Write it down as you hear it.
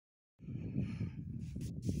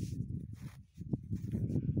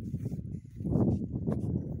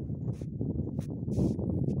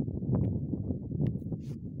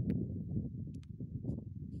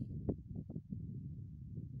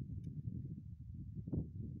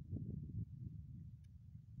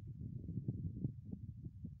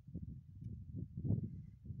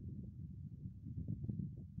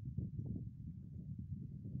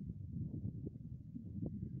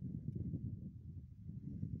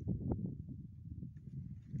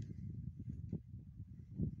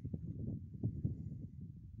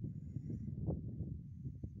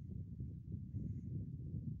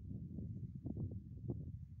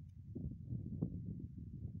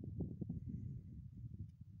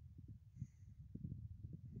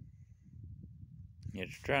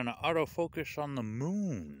It's trying to autofocus on the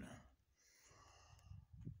moon.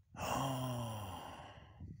 Oh.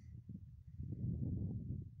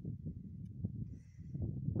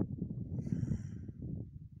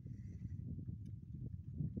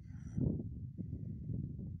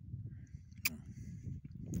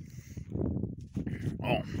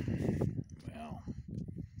 Oh. Well.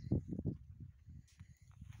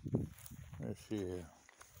 Let's see here.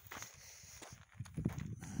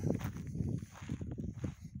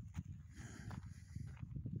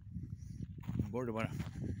 Border.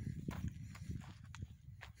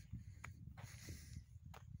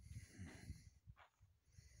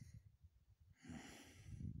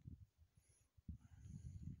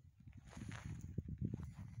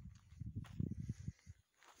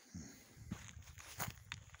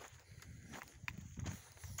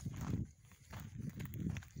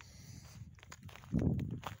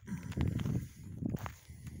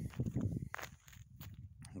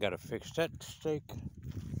 Gotta fix that stake.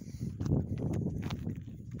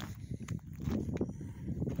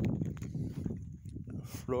 The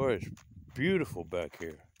floor is beautiful back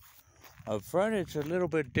here. Up front it's a little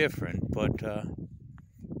bit different, but you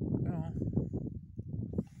know,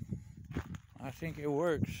 I think it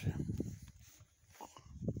works.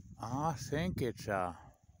 I think it's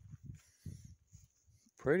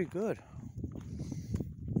pretty good.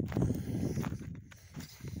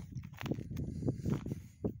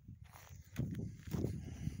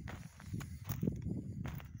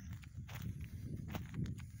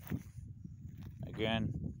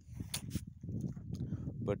 Again,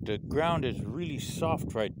 but the ground is really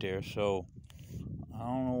soft right there, so I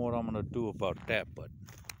don't know what I'm gonna do about that, but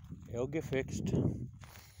it'll get fixed.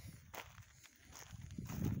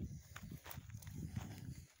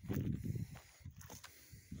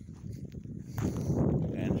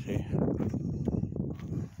 And see,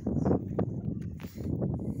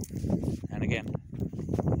 and again,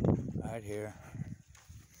 right here.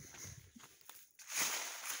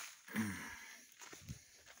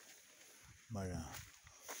 But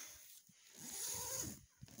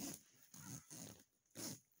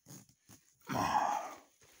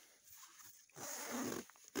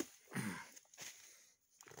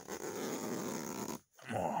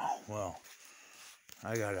well,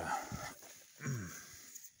 I gotta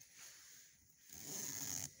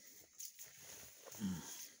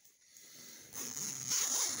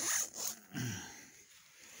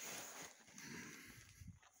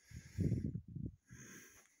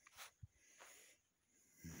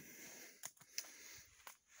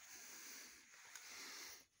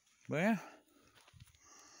well,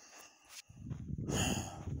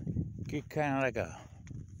 get kind of like a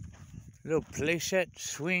little playset,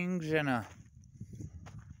 swings, and a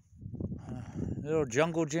little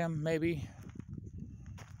jungle gym maybe,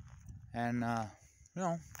 and you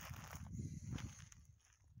know,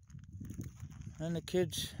 and the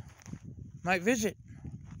kids might visit.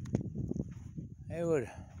 They would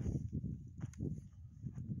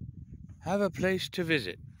have a place to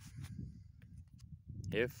visit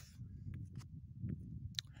if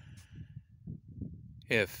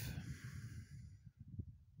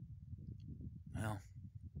well,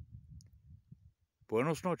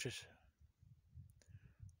 buenos noches.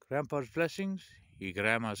 Grandpa's blessings y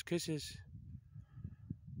grandma's kisses.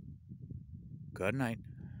 Good night.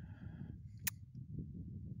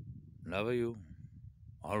 Love you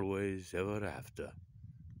always, ever after.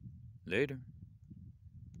 Later.